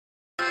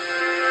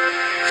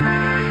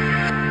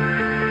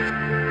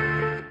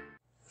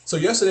So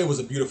yesterday was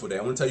a beautiful day.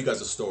 I want to tell you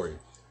guys a story.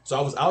 So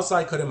I was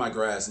outside cutting my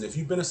grass, and if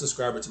you've been a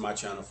subscriber to my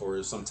channel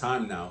for some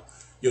time now,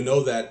 you'll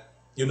know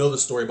the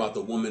story about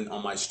the woman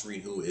on my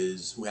street who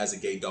has a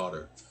gay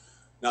daughter.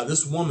 Now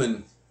this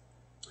woman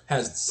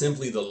has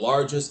simply the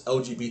largest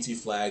LGBT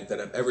flag that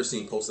I've ever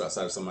seen posted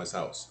outside of somebody's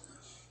house.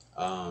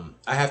 I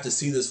have to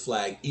see this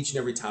flag each and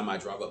every time I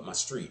drive up my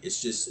street.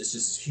 It's just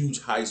this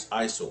huge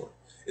eyesore.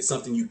 It's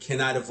something you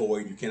cannot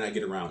avoid, you cannot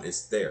get around.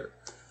 It's there.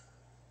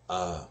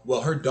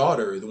 Well, her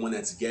daughter, the one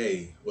that's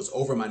gay, was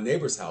over at my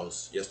neighbor's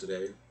house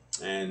yesterday,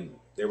 and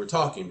they were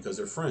talking because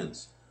they're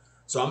friends.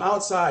 So I'm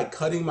outside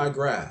cutting my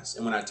grass,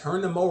 and when I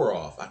turn the mower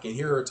off, I can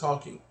hear her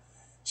talking.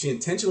 She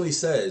intentionally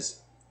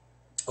says,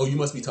 "Oh, you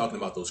must be talking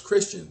about those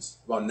Christians,"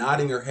 while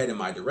nodding her head in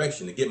my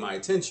direction to get my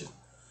attention.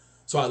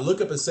 So I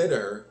look up and say to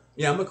her,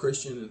 "Yeah, I'm a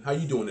Christian, and how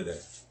you doing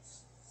today?"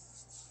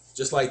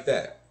 Just like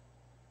that.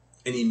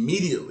 And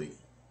immediately,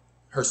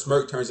 her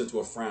smirk turns into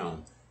a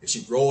frown. And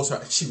she rolls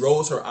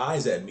her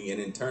eyes at me and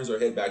then turns her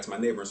head back to my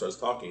neighbor and starts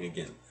talking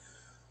again.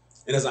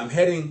 And as I'm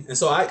heading, and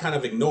so I kind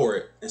of ignore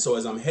it. And so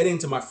as I'm heading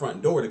to my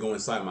front door to go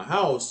inside my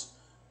house,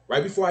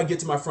 right before I get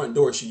to my front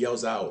door, she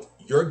yells out,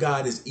 "Your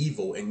God is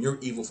evil and you're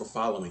evil for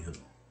following him."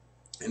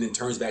 And then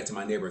turns back to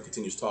my neighbor and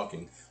continues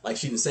talking like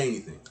she didn't say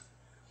anything.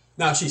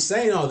 Now she's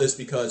saying all this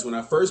because when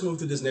I first moved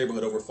to this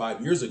neighborhood over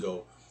 5 years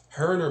ago,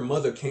 her and her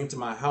mother came to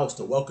my house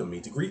to welcome me,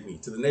 to greet me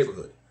to the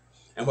neighborhood.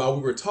 And while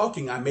we were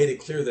talking, I made it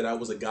clear that I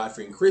was a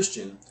God-fearing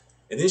Christian.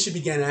 And then she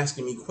began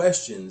asking me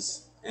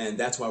questions. And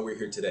that's why we're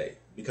here today,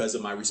 because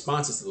of my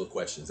responses to those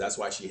questions. That's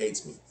why she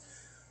hates me.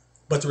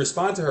 But to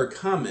respond to her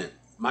comment,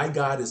 my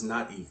God is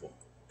not evil.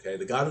 Okay,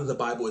 the God of the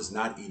Bible is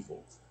not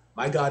evil.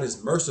 My God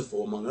is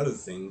merciful, among other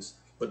things.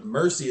 But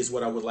mercy is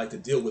what I would like to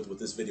deal with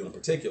this video in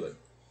particular.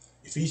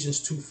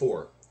 Ephesians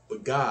 2:4.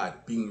 But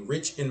God, being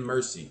rich in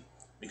mercy,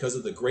 because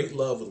of the great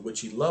love with which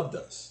he loved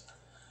us.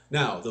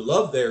 Now, the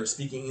love there,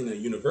 speaking in a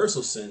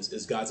universal sense,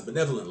 is God's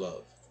benevolent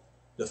love.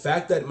 The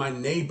fact that my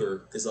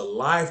neighbor is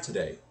alive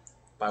today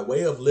by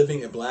way of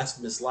living a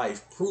blasphemous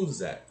life proves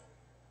that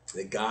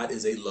God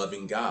is a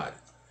loving God.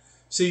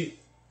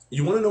 See,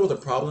 you want to know what the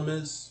problem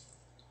is?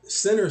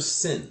 Sinners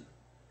sin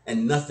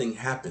and nothing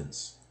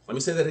happens. Let me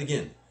say that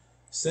again.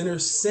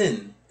 Sinners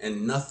sin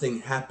and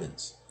nothing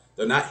happens.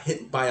 They're not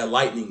hit by a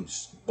lightning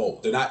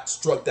bolt. They're not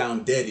struck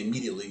down dead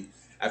immediately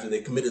after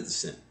they committed the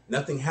sin.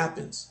 Nothing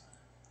happens.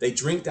 They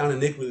drink down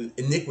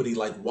iniquity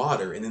like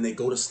water, and then they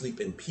go to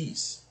sleep in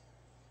peace.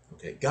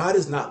 Okay, God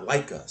is not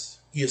like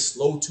us. He is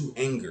slow to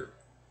anger,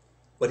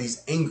 but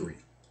he's angry.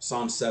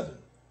 Psalm 7.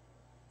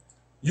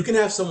 You can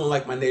have someone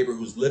like my neighbor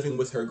who's living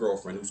with her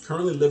girlfriend, who's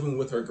currently living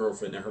with her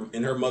girlfriend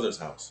in her mother's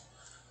house.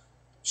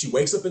 She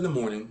wakes up in the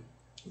morning,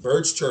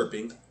 birds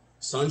chirping,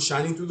 sun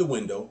shining through the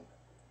window,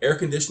 air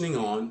conditioning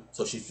on,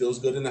 so she feels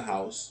good in the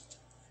house.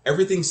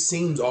 Everything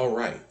seems all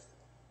right.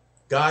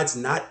 God's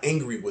not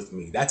angry with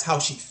me. That's how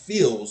she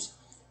feels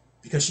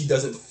because she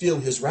doesn't feel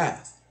his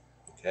wrath.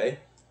 Okay?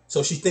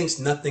 So she thinks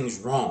nothing's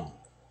wrong.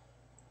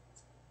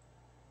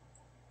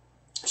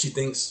 She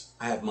thinks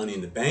I have money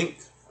in the bank.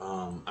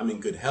 I'm in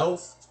good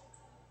health.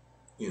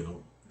 You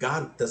know,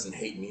 God doesn't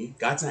hate me.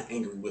 God's not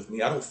angry with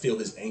me. I don't feel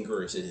his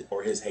anger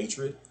or his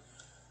hatred.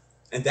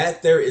 And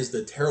that there is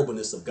the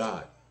terribleness of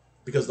God.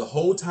 Because the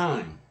whole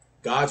time,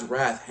 God's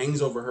wrath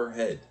hangs over her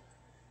head.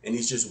 And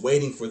he's just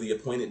waiting for the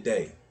appointed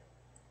day.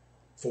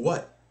 For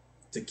what?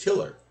 To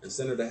kill her and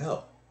send her to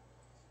hell.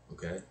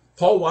 Okay?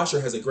 Paul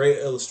Washer has a great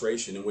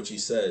illustration in which he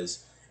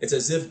says, it's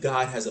as if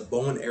God has a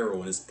bow and arrow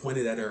and is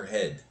pointed at her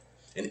head.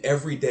 And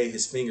every day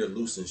his finger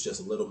loosens just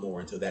a little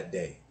more until that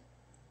day.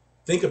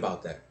 Think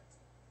about that.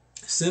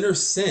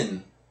 Sinners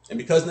sin, and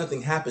because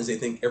nothing happens, they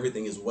think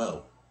everything is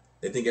well.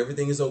 They think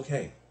everything is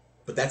okay.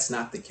 But that's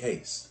not the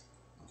case.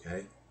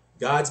 Okay?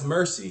 God's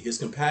mercy, his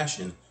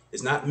compassion,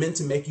 is not meant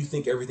to make you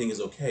think everything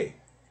is okay.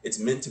 It's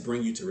meant to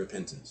bring you to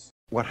repentance.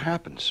 What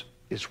happens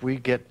is we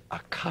get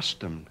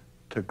accustomed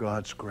to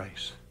God's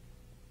grace.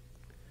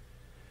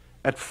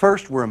 At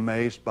first, we're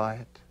amazed by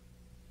it.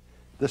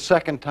 The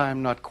second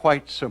time, not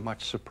quite so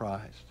much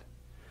surprised.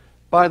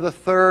 By the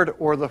third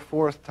or the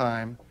fourth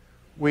time,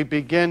 we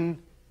begin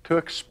to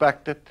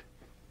expect it.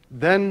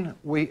 Then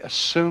we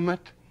assume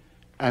it,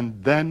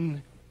 and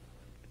then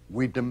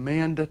we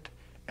demand it,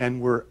 and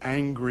we're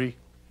angry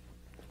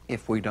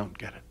if we don't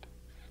get it.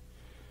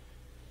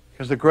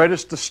 Because the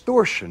greatest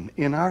distortion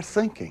in our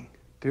thinking,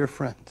 dear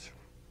friends,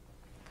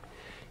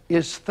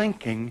 is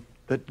thinking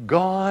that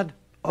God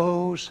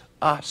owes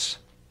us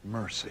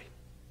mercy.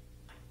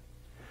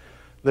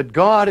 That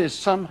God is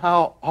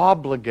somehow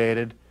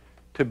obligated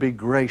to be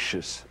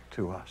gracious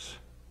to us.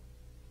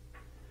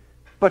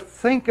 But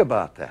think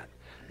about that.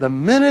 The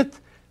minute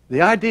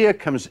the idea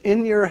comes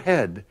in your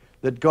head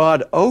that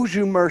God owes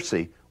you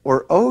mercy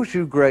or owes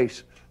you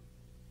grace,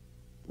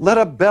 let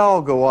a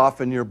bell go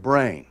off in your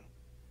brain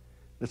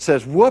that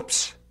says,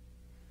 whoops,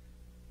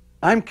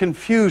 I'm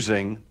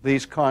confusing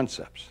these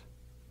concepts.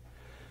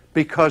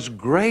 Because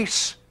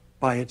grace,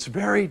 by its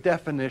very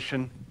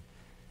definition,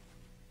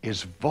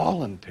 is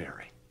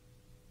voluntary.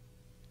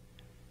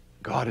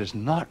 God is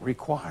not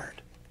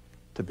required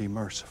to be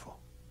merciful.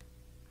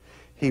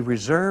 He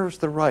reserves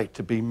the right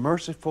to be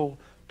merciful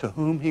to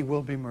whom he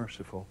will be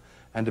merciful,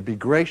 and to be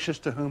gracious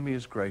to whom he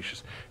is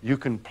gracious. You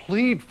can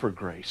plead for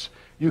grace.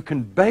 You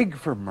can beg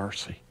for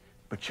mercy,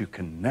 but you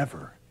can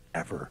never,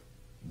 ever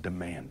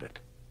demand it.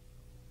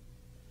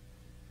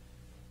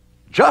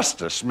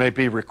 Justice may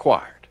be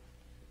required,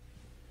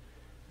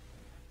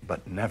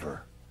 but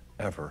never,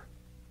 ever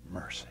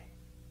mercy.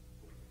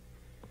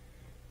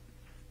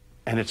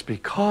 And it's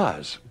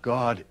because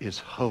God is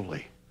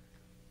holy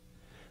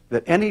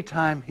that any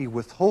time he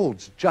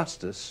withholds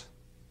justice,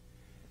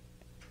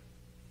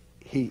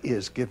 he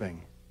is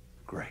giving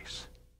grace.